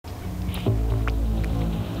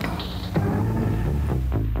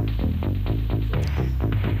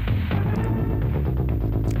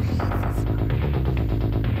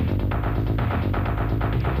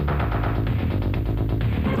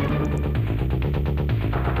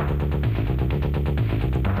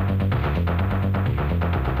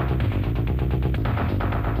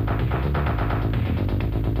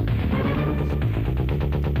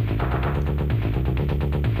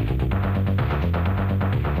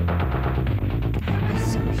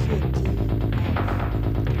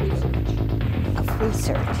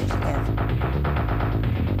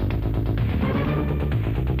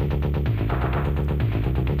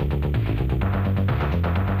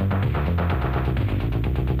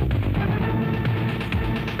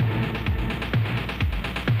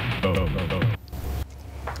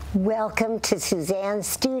Welcome to Suzanne's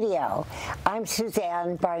studio. I'm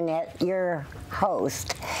Suzanne Barnett, your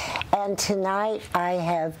host, and tonight I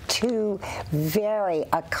have two very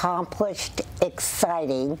accomplished,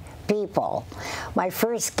 exciting people. My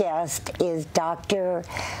first guest is Dr.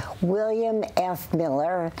 William F.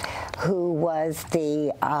 Miller, who was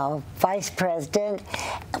the Vice President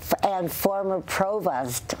and former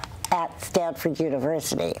Provost at Stanford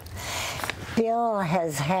University. Bill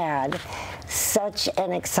has had such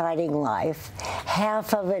an exciting life,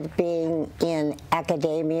 half of it being in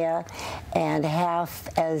academia and half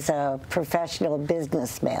as a professional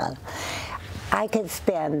businessman. I could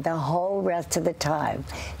spend the whole rest of the time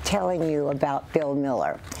telling you about Bill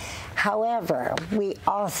Miller. However, we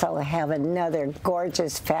also have another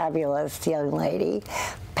gorgeous, fabulous young lady,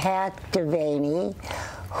 Pat Devaney,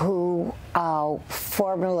 who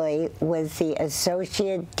formerly was the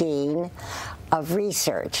Associate Dean of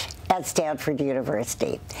Research at Stanford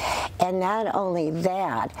University. And not only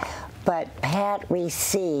that, but Pat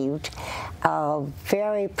received a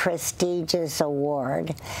very prestigious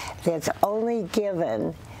award that's only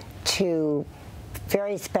given to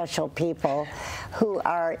very special people who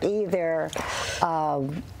are either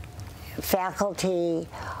faculty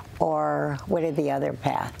or what are the other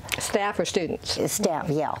path? Staff or students? Staff,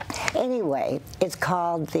 yeah. Anyway, it's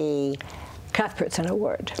called the Cuthbertson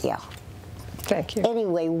Award. Yeah. Thank you.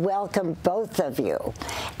 Anyway, welcome both of you.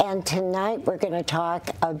 And tonight we're going to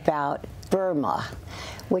talk about Burma,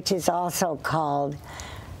 which is also called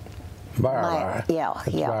Myanmar. Yeah.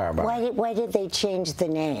 Myanmar. Why did they change the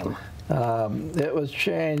name? It was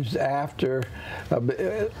changed after,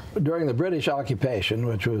 during the British occupation,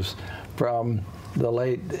 which was from the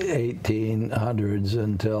late 1800s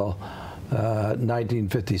until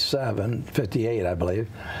 1957, 58, I believe.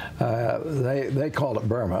 They called it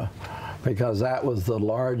Burma because that was the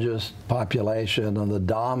largest population and the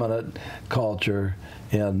dominant culture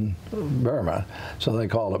in Burma, so they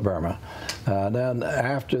called it Burma. Then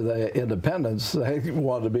after the independence, they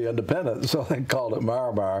wanted to be independent, so they called it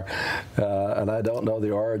Myanmar, and I don't know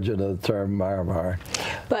the origin of the term Myanmar.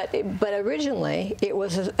 But originally, it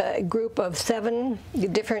was a group of 7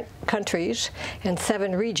 different countries and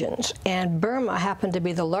 7 regions, and Burma happened to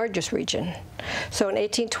be the largest region. So in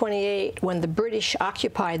 1828, when the British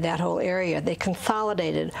occupied that whole area, they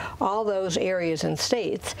consolidated all those areas and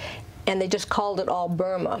states, and they just called it all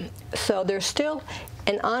Burma. So there's still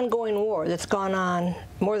an ongoing war that's gone on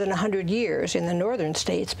more than 100 years in the northern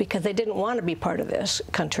states because they didn't want to be part of this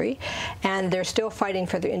country, and they're still fighting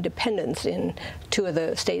for their independence in 2 of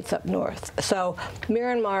the states up north. So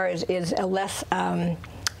Myanmar is a less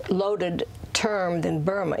loaded term than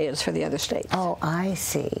Burma is for the other states. Oh, I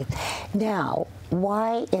see. Now,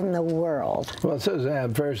 why in the world? Well,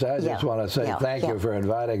 Suzanne, first I just want to say thank you for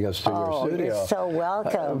inviting us to your studio. You're so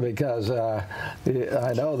welcome. Because I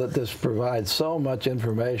know that this provides so much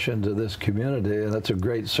information to this community, and it's a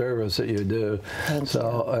great service that you do. Thank you.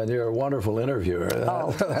 And you're a wonderful interviewer.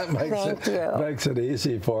 Oh, that makes it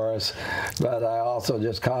easy for us. But I also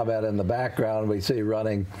just comment in the background, we see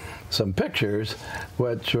running some pictures,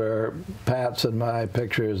 which were Pat's and my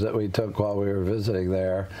pictures that we took while we were visiting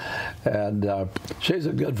there. And she's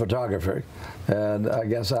a good photographer, and I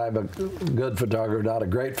guess I'm a good photographer, not a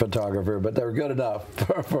great photographer, but they're good enough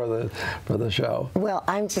for the show. Well,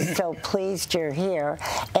 I'm just so pleased you're here.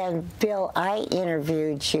 And Bill, I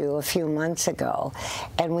interviewed you a few months ago,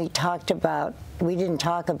 and we didn't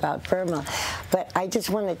talk about Burma, but I just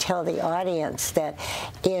want to tell the audience that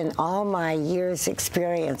in all my years'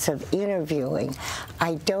 experience of interviewing,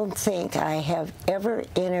 I don't think I have ever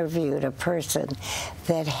interviewed a person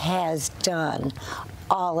that has done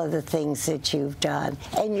all of the things that you've done,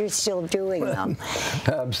 and you're still doing them.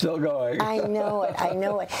 I'm still going. I know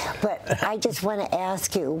it. But I just want to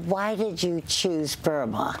ask you, why did you choose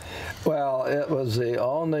Burma? Well, it was the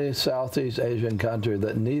only Southeast Asian country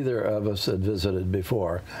that neither of us had visited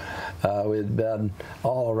before. We'd been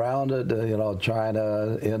all around it,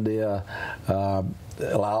 China, India,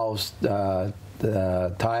 Laos,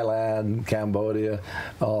 Thailand, Cambodia,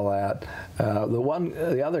 all that.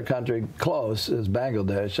 The other country close is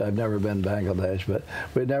Bangladesh. I've never been to Bangladesh, but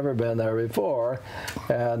we'd never been there before,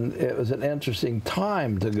 and it was an interesting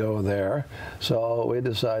time to go there, so we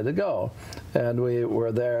decided to go. And we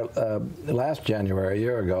were there last January, a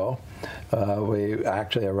year ago. We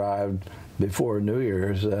actually arrived before New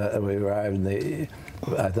Year's. We arrived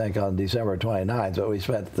I think on December 29th, but we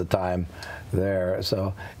spent the time there.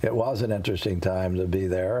 So it was an interesting time to be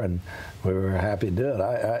there, and we were happy to do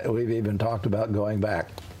it. We've even talked about going back.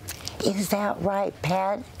 Is that right,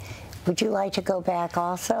 Pat? Would you like to go back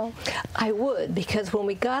also? I would, because when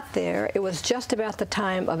we got there, it was just about the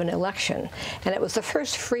time of an election, and it was the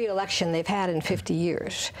first free election they've had in 50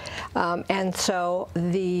 years. And so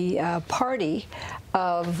the party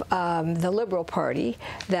of the Liberal Party,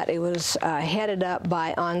 that it was headed up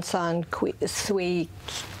by Aung San Suu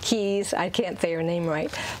Kyi's, I can't say her name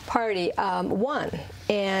right, party, won.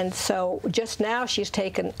 And so just now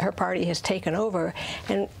her party has taken over,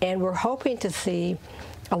 and we're hoping to see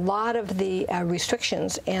a lot of the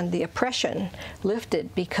restrictions and the oppression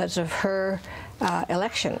lifted because of her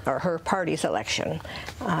election, or her party's election.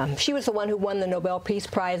 She was the one who won the Nobel Peace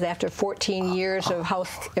Prize after 14 years of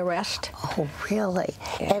house arrest. Oh, really?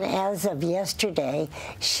 Yeah. And as of yesterday,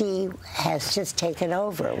 she has just taken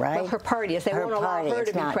over, right? Well, her party is. They won't allow her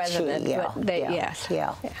to be president, but they, yes.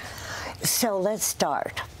 Yeah. So let's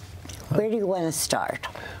start. Where do you want to start?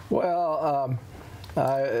 Well,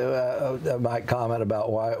 I might comment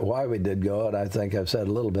about why we did go, and I think I've said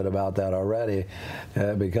a little bit about that already,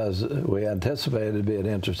 because we anticipated it to be an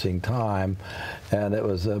interesting time, and it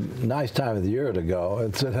was a nice time of the year to go,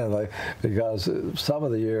 incidentally, because some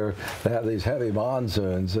of the year they have these heavy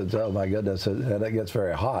monsoons, and oh my goodness, and it gets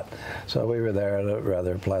very hot. So we were there at a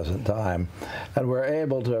rather pleasant time, and we're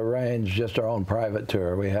able to arrange just our own private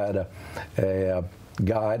tour. We had a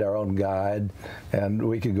guide, our own guide, and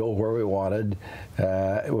we could go where we wanted.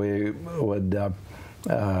 We would,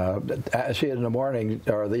 she in the morning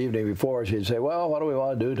or the evening before, she'd say, well, what do we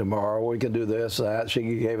want to do tomorrow? We can do this, that. She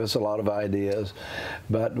gave us a lot of ideas,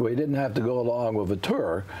 but we didn't have to go along with a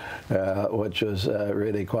tour, which was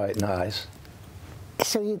really quite nice.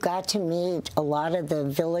 So you got to meet a lot of the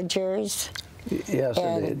villagers? Yes,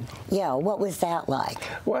 indeed. Yeah, what was that like?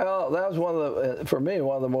 Well, that was for me,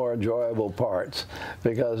 one of the more enjoyable parts,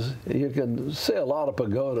 because you can see a lot of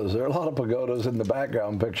pagodas. There are a lot of pagodas in the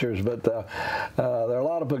background pictures, but there are a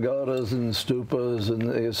lot of pagodas and stupas,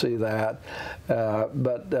 and you see that.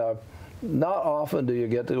 Not often do you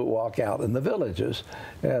get to walk out in the villages,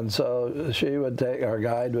 and so our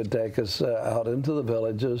guide would take us out into the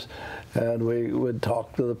villages, and we would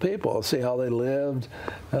talk to the people, see how they lived,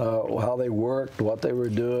 how they worked, what they were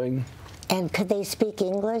doing. And could they speak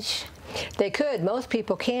English? They could. Most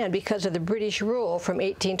people can, because of the British rule from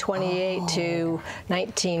 1828 to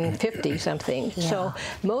 1950 something. Yeah. So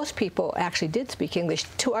most people actually did speak English,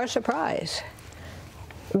 to our surprise.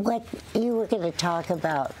 What you were going to talk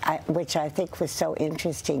about, which I think was so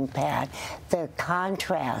interesting, Pat, the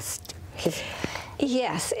contrast.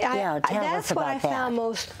 Yes, that's what I found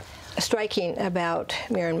most striking about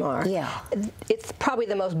Myanmar. Yeah. It's probably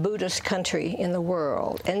the most Buddhist country in the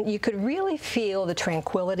world, and you could really feel the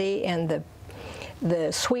tranquility and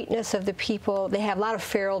the sweetness of the people. They have a lot of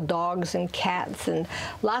feral dogs and cats, and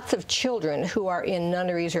lots of children who are in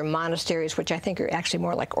nunneries or monasteries, which I think are actually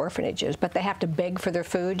more like orphanages, but they have to beg for their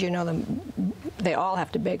food. You know, they all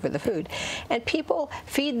have to beg for the food. And people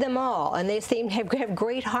feed them all, and they seem to have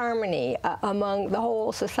great harmony among the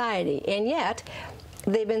whole society. And yet,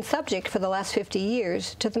 they've been subject for the last 50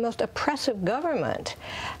 years to the most oppressive government.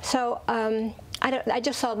 So I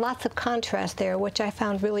just saw lots of contrast there, which I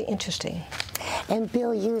found really interesting. And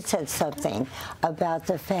Bill, you said something about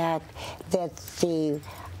the fact that the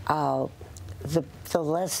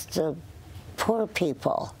poor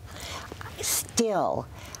people still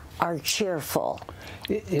are cheerful,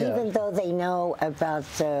 even though they know about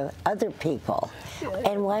the other people.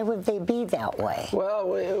 And why would they be that way?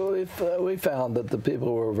 Well, we found that the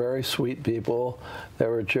people were very sweet people. They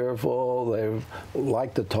were cheerful. They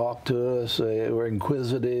liked to talk to us. They were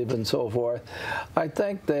inquisitive and so forth. I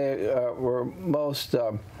think they were most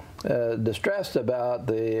distressed about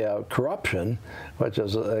the corruption, which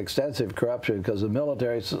is extensive corruption, because the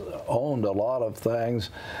military owned a lot of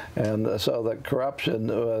things, and so the corruption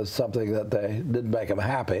was something that didn't make them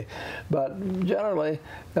happy. But generally,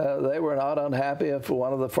 they were not unhappy if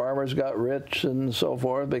one of the farmers got rich and so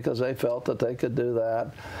forth, because they felt that they could do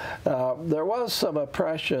that. There was some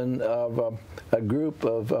oppression of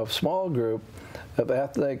a small group of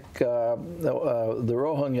ethnic, the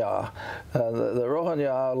Rohingya. The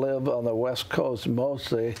Rohingya live on the west coast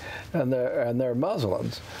mostly, and they're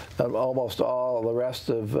Muslims. And almost all the rest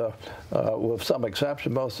of, with some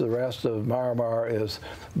exception, most of the rest of Myanmar is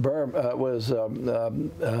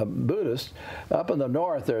Buddhist. Up in the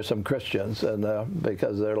north, there are some Christians, and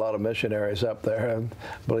because there are a lot of missionaries up there, and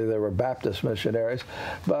I believe they were Baptist missionaries.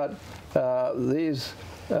 But these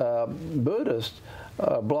Buddhists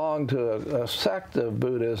belong to a sect of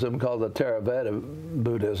Buddhism called the Theravada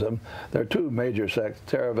Buddhism. There are two major sects,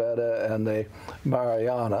 Theravada and the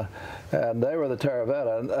Mahayana, and they were the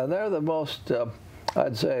Theravada, and they're the most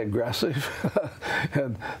I'd say, aggressive.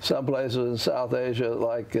 And some places in South Asia,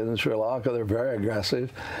 like in Sri Lanka, they're very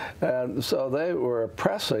aggressive. And so they were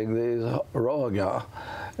oppressing these Rohingya.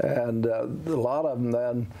 And a lot of them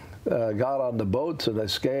then got on the boats and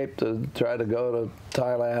escaped and tried to go to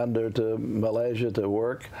Thailand or to Malaysia to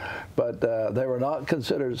work. But they were not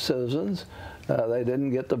considered citizens. They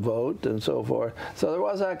didn't get to vote and so forth. So there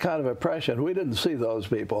was that kind of oppression. We didn't see those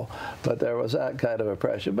people, but there was that kind of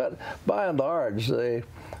oppression. But by and large, the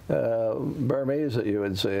Burmese that you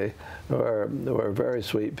would see were very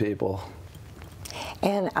sweet people.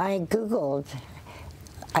 And I Googled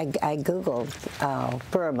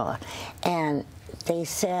Burma, and they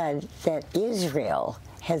said that Israel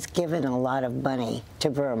has given a lot of money to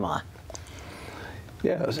Burma.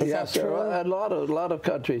 Yes, yes. A lot of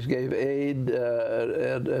countries gave aid.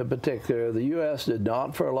 In particular, the U.S. did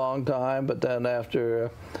not for a long time, but then after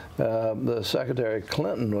the Secretary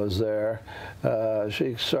Clinton was there,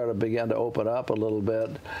 she sort of began to open up a little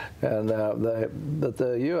bit, and that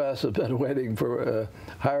the U.S. has been waiting for a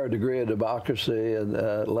higher degree of democracy and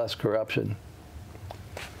less corruption.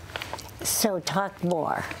 So talk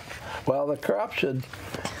more. Well, the corruption,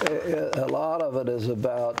 a lot of it is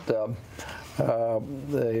about the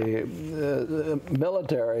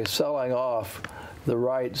military selling off the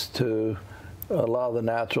rights to a lot of the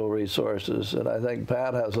natural resources, and I think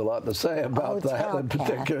Pat has a lot to say about that in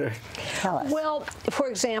particular. Tell us. Well, for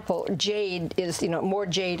example, jade is, more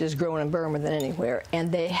jade is grown in Burma than anywhere, and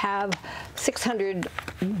they have 600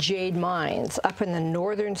 jade mines up in the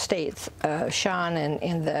northern states, Shan and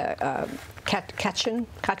in the Kachin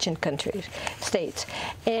states,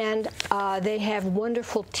 and they have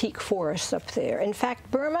wonderful teak forests up there. In fact,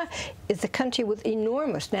 Burma is a country with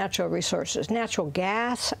enormous natural resources, natural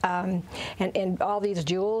gas, and all these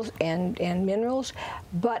jewels and minerals,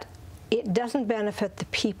 but it doesn't benefit the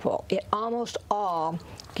people. It almost all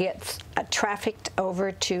gets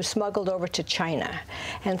smuggled over to China.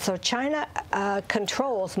 And so China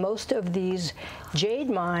controls most of these jade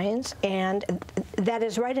mines, and that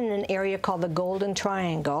is right in an area called the Golden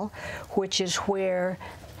Triangle, which is where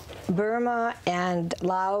Burma and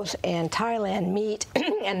Laos and Thailand meet,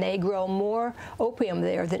 and they grow more opium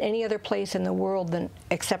there than any other place in the world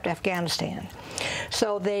except Afghanistan.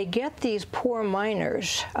 So they get these poor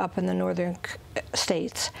miners up in the northern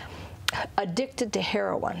states addicted to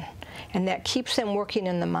heroin, and that keeps them working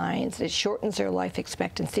in the mines. It shortens their life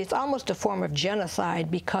expectancy. It's almost a form of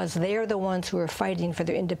genocide because they're the ones who are fighting for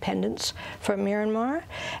their independence from Myanmar.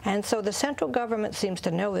 And so the central government seems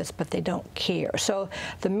to know this, but they don't care. So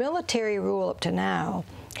the military rule up to now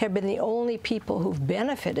have been the only people who've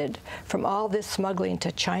benefited from all this smuggling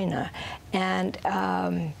to China. And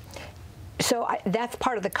that's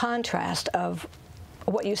part of the contrast of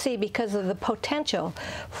what you see because of the potential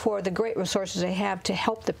for the great resources they have to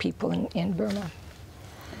help the people in Burma.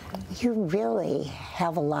 You really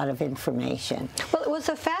have a lot of information. Well, it was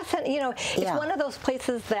a fascinating, it's one of those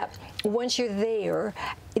places that once you're there,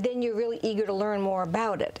 then you're really eager to learn more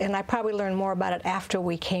about it. And I probably learned more about it after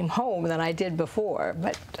we came home than I did before.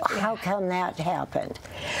 But how come that happened?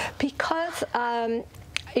 Because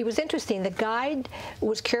it was interesting. The guide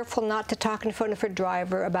was careful not to talk in front of her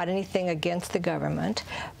driver about anything against the government,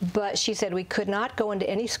 but she said we could not go into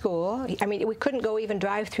any school. I mean, we couldn't go even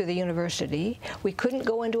drive through the university. We couldn't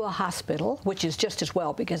go into a hospital, which is just as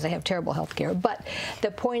well because they have terrible health care. But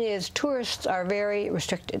the point is, tourists are very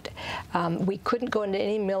restricted. We couldn't go into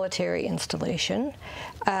any military installation.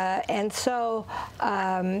 And so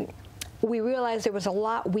we realized there was a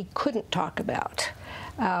lot we couldn't talk about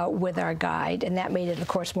with our guide, and that made it, of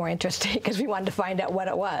course, more interesting because we wanted to find out what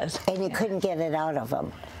it was. And you couldn't get it out of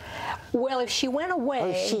them? Well, if she went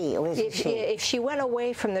away, if she went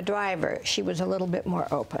away from the driver, she was a little bit more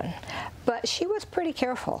open. But she was pretty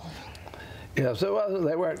careful. Yes, they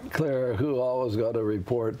weren't clear who all was going to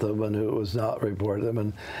report them and who was not report them,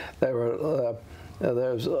 and they were.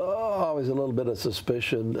 There's always a little bit of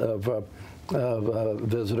suspicion of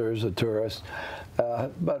visitors and tourists.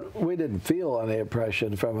 But we didn't feel any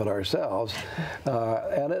oppression from it ourselves.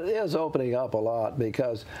 And it is opening up a lot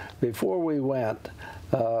because before we went,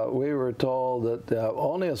 we were told that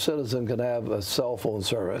only a citizen can have a cell phone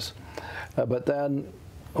service. But then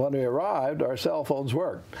when we arrived, our cell phones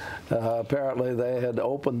worked. Apparently they had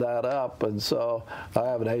opened that up, and so I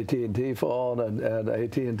have an AT&T phone, and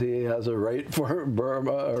AT&T has a rate for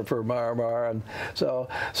Burma or for Myanmar, and so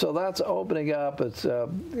that's opening up. It's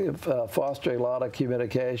fostering a lot of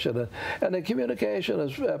communication, and the communication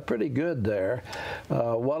is pretty good there.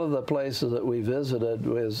 One of the places that we visited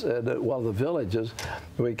was at one of the villages.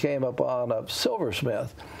 We came upon a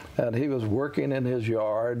silversmith and he was working in his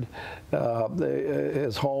yard.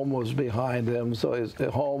 His home was behind him, so his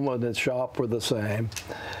home and his shop were the same.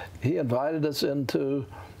 He invited us into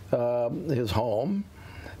his home,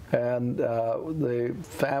 and the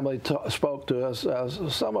family spoke to us.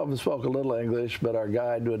 Some of them spoke a little English, but our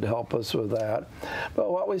guide would help us with that.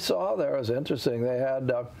 But what we saw there was interesting. They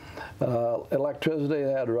had electricity,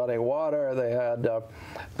 they had running water, they had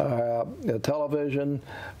television,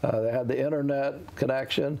 they had the internet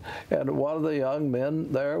connection, and one of the young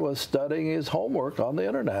men there was studying his homework on the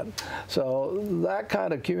internet. So that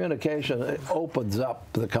kind of communication opens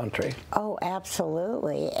up the country. Oh,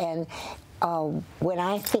 absolutely. And when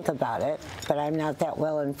I think about it, but I'm not that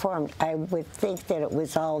well informed, I would think that it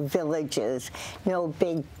was all villages, no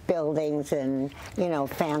big buildings and, you know,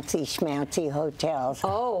 fancy schmancy hotels.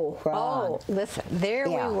 Listen, there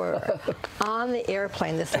we were on the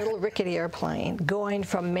airplane, this little rickety airplane, going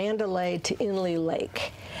from Mandalay to Inle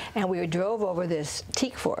Lake. And we drove over this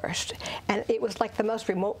teak forest, and it was like the most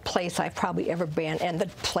remote place I've probably ever been, and the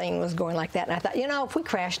plane was going like that. And I thought, you know, if we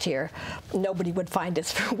crashed here, nobody would find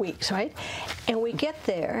us for weeks, right? And we get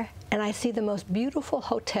there, and I see the most beautiful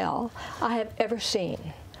hotel I have ever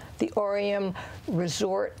seen, the Orium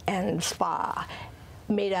Resort and Spa,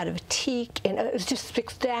 made out of teak, and it was just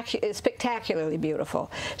spectacularly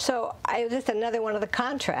beautiful. So it was just another one of the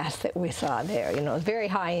contrasts that we saw there. You know, very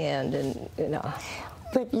high end, and you know.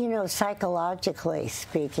 But, you know, psychologically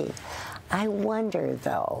speaking, I wonder,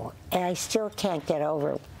 though, and I still can't get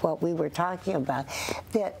over what we were talking about,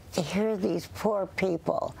 that here are these poor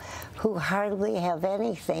people who hardly have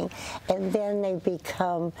anything, and then they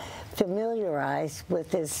become familiarized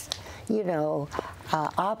with this, you know,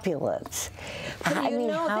 opulence. I mean,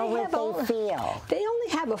 how would they feel? They only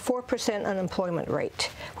have a 4% unemployment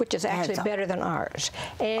rate, which is actually better than ours.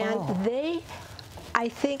 And they, I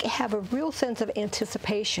think, have a real sense of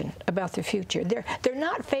anticipation about the future. They're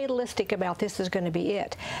not fatalistic about this is going to be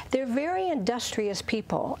it. They're very industrious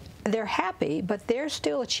people. They're happy, but they're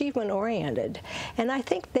still achievement-oriented. And I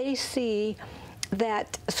think they see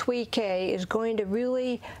that Sui Kay is going to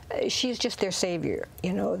really, she's just their savior.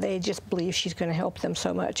 You know, they just believe she's going to help them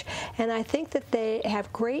so much. And I think that they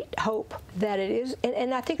have great hope that it is,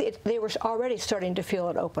 and I think they were already starting to feel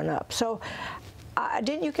it open up. So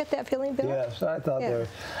didn't you get that feeling, Bill? Yes, I thought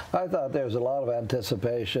there was a lot of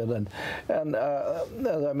anticipation, and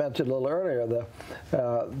as I mentioned a little earlier,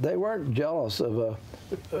 they weren't jealous of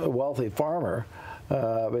a wealthy farmer.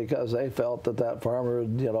 Because they felt that that farmer,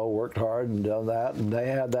 you know, worked hard and done that, and they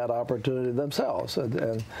had that opportunity themselves,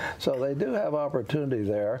 and so they do have opportunity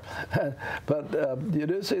there. But you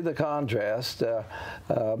do see the contrast.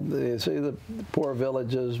 You see the poor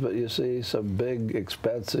villages, but you see some big,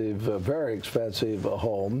 expensive, very expensive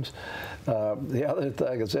homes. The other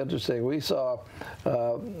thing that's interesting, we saw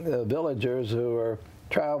villagers who were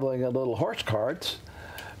traveling in little horse carts.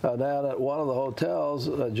 Down at one of the hotels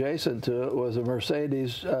adjacent to it was a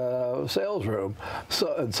Mercedes sales room.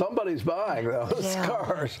 So, and somebody's buying those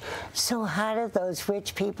cars. So how do those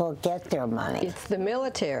rich people get their money? It's the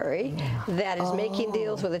military that is making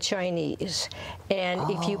deals with the Chinese. And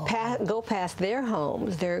if you go past their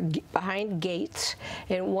homes, they're behind gates,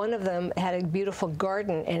 and one of them had a beautiful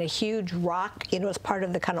garden and a huge rock, you know, as part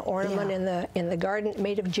of the kind of ornament in the garden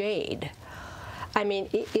made of jade. I mean,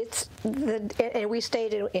 and we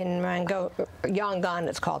stayed in Yangon,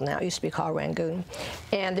 it's called now. It used to be called Rangoon,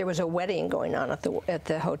 and there was a wedding going on at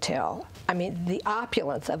the hotel. I mean, the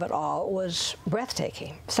opulence of it all was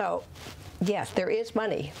breathtaking. So, yes, there is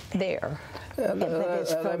money there. And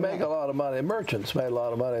they make a lot of money. Merchants made a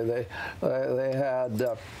lot of money. They had,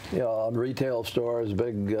 you know, on retail stores,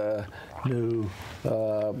 big new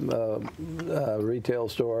retail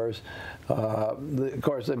stores. Of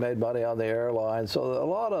course, they made money on the airline. So a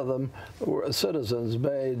lot of them were citizens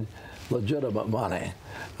made legitimate money.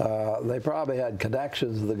 They probably had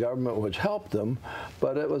connections to the government which helped them,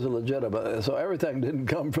 but it was legitimate. So everything didn't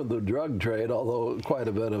come from the drug trade, although quite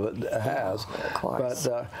a bit of it has. Of course.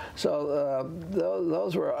 But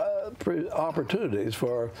those were opportunities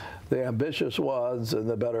for the ambitious ones and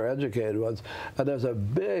the better educated ones. And there's a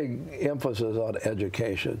big emphasis on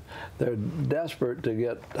education. They're desperate to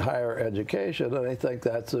get higher education, and I think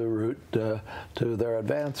that's the route to their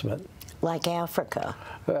advancement. Like Africa.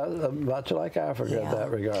 Much like Africa in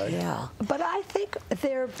that regard. Yeah. But I think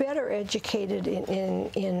they're better educated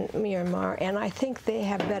in Myanmar, and I think they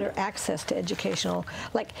have better access to educational,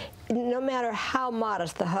 like, no matter how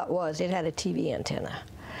modest the hut was, it had a TV antenna.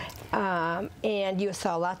 And you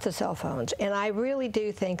saw lots of cell phones. And I really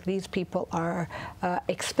do think these people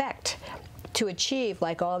expect to achieve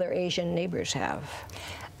like all their Asian neighbors have.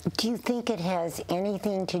 Do you think it has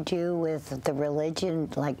anything to do with the religion,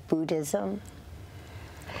 like Buddhism?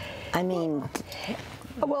 I mean...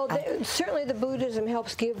 Well, certainly the Buddhism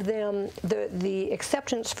helps give them the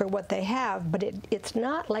acceptance for what they have, but it's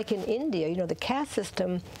not like in India. You know, the caste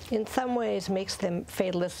system in some ways makes them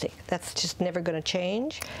fatalistic. That's just never going to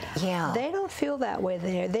change. Yeah. They don't feel that way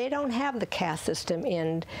there. They don't have the caste system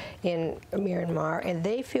in Myanmar, and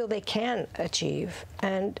they feel they can achieve.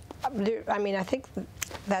 And I mean, I think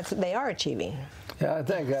they are achieving. Yeah, I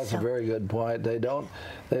think that's a very good point. They don't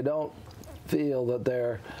feel that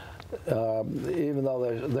they're even though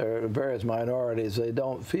there are various minorities, they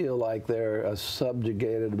don't feel like they're a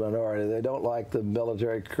subjugated minority. They don't like the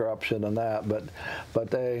military corruption and that, but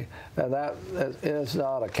that is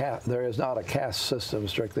not a caste. There is not a caste system,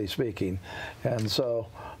 strictly speaking, and so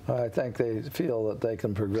I think they feel that they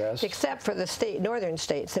can progress. Except for the northern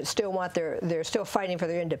states that still want they're still fighting for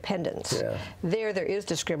their independence. Yeah. There is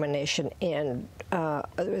discrimination, and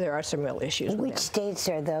there are some real issues. Which states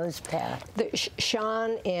are those, Pat?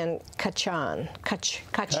 Shan and Kachin.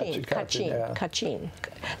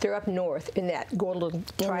 They're up north in that golden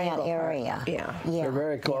triangle. In that area. Yeah. They're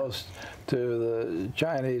very close to the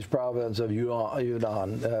Chinese province of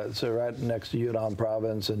Yunnan. So right next to Yunnan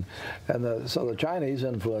province, so the Chinese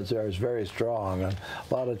influence there is very strong. And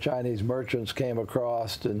a lot of Chinese merchants came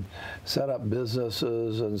across and set up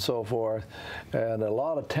businesses and so forth, and a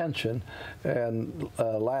lot of tension. And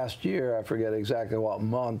last year, I forget exactly what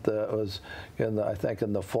month it was, I think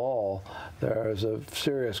in the fall, there was a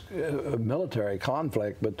serious military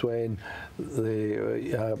conflict between the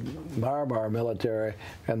Myanmar military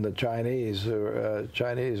and the Chinese who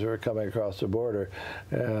were coming across the border.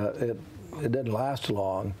 It didn't last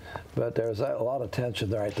long, but there was a lot of tension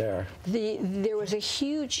right there. There was a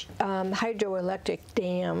huge hydroelectric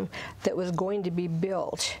dam that was going to be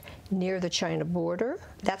built near the China border.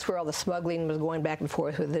 That's where all the smuggling was going back and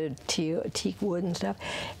forth with the teak wood and stuff.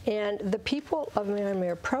 And the people of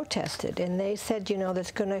Myanmar protested, and they said, you know,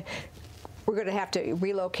 we're going to have to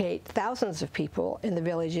relocate thousands of people in the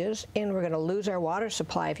villages, and we're going to lose our water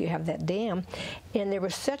supply if you have that dam. And there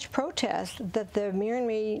was such protest that the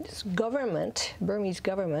Burmese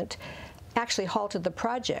government, actually halted the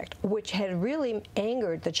project, which had really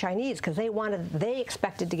angered the Chinese because they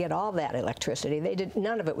expected to get all that electricity.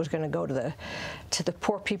 None of it was going to go to the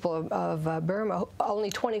poor people of Burma, only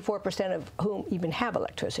 24% of whom even have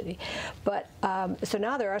electricity. But so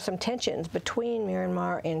now there are some tensions between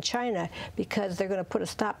Myanmar and China because they're going to put a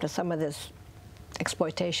stop to some of this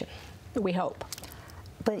exploitation, we hope.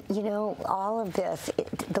 But you know, all of this,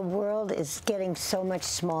 the world is getting so much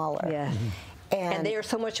smaller. Yeah. And they are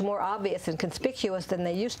so much more obvious and conspicuous than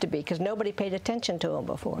they used to be because nobody paid attention to them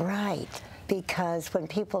before. Right. Because when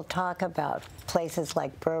people talk about places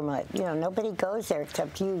like Burma, you know, nobody goes there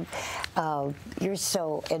except you. You're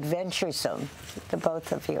so adventuresome, the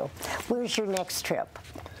both of you. Where's your next trip?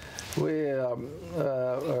 We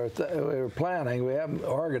were planning. We haven't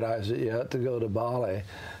organized it yet to go to Bali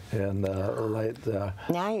in late.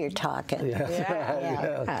 Now you're talking.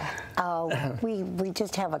 Yeah. We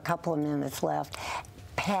just have a couple of minutes left.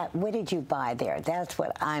 Pat, what did you buy there? That's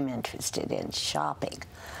what I'm interested in, shopping.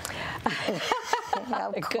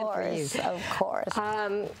 Of course.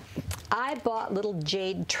 I bought little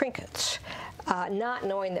jade trinkets. Not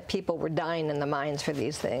knowing that people were dying in the mines for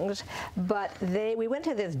these things, but we went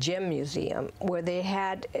to this gem museum where they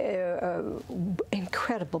had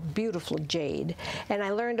incredible, beautiful jade, and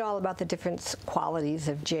I learned all about the different qualities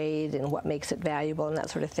of jade and what makes it valuable and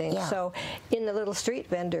that sort of thing. Yeah. So in the little street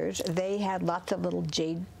vendors, they had lots of little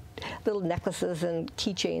jade, little necklaces and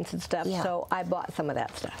keychains and stuff, so I bought some of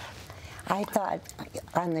that stuff. I thought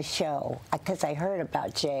on the show, because I heard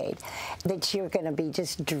about jade, that you were going to be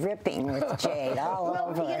just dripping with jade all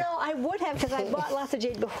over. Well, you know, I would have because I bought lots of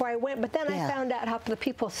jade before I went, but then I found out how the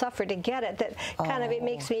people suffer to get it, that kind of, it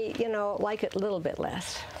makes me, you know, like it a little bit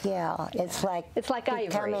less. Yeah, it's like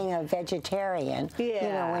becoming a vegetarian, you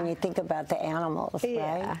know, when you think about the animals,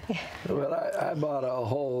 right? Well, I bought a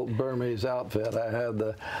whole Burmese outfit. I had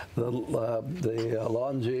the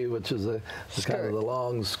longi, which is kind of the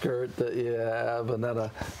long skirt that you have, and then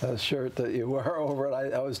a shirt that you wear over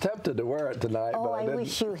it. I was tempted to wear it tonight, but I didn't.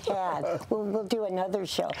 Wish you had. We'll do another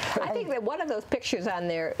show. I think that one of those pictures on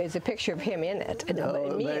there is a picture of him in it. And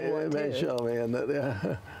me in one, too. They show me in it,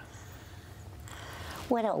 yeah.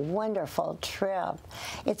 What a wonderful trip.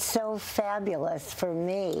 It's so fabulous for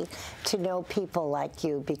me to know people like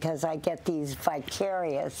you, because I get these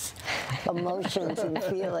vicarious emotions and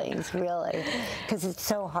feelings, really, because it's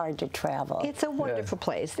so hard to travel. It's a wonderful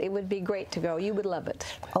place. It would be great to go. You would love it.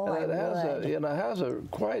 Oh, I It has would. it has a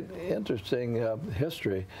quite interesting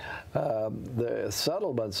history. The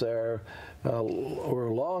settlements there were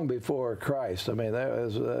long before Christ. I mean, there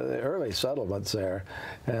was early settlements there,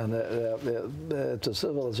 and it's a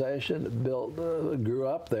civilization that grew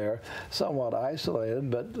up there, somewhat isolated,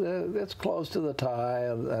 but it's close to the Thai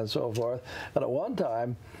and so forth. And at one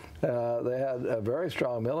time, they had a very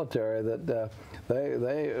strong military that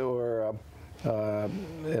they were.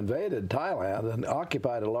 Invaded Thailand and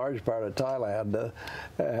occupied a large part of Thailand.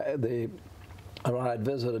 When I'd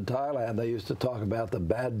visited Thailand, they used to talk about the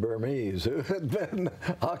bad Burmese who had been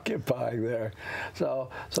occupying there. So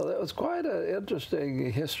that was quite an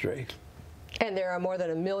interesting history. And there are more than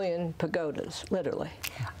 1 million pagodas, literally.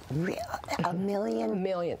 A million? 1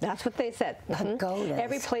 million. That's what they said. Pagodas.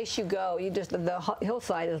 Every place you go, the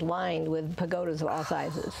hillside is lined with pagodas of all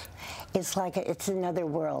sizes. It's like it's another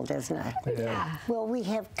world, isn't it? Yeah. Well, we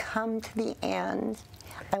have come to the end.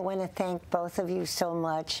 I want to thank both of you so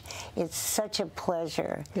much. It's such a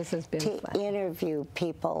pleasure This has been to fun. interview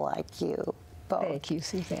people like you. Both. Thank you,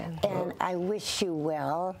 Suzanne. And I wish you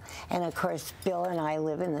well. And of course, Bill and I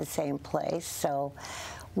live in the same place, so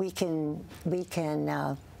we can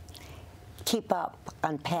keep up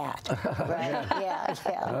on Pat, right? Yeah.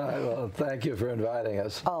 All right, well, thank you for inviting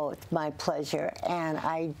us. Oh, it's my pleasure. And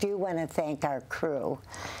I do want to thank our crew.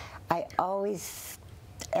 I always,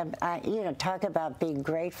 talk about being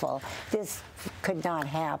grateful. This could not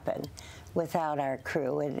happen without our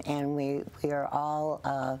crew, and we are all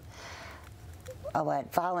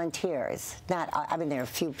volunteers. I mean, there are a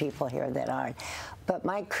few people here that aren't, but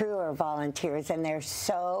my crew are volunteers, and they're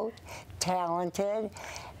so talented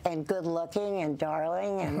and good-looking and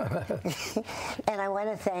darling, and and I want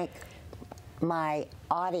to thank my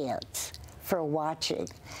audience for watching,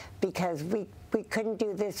 because we couldn't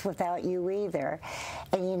do this without you either.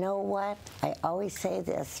 And you know what? I always say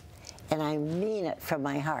this, and I mean it from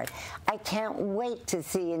my heart. I can't wait to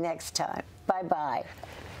see you next time. Bye-bye.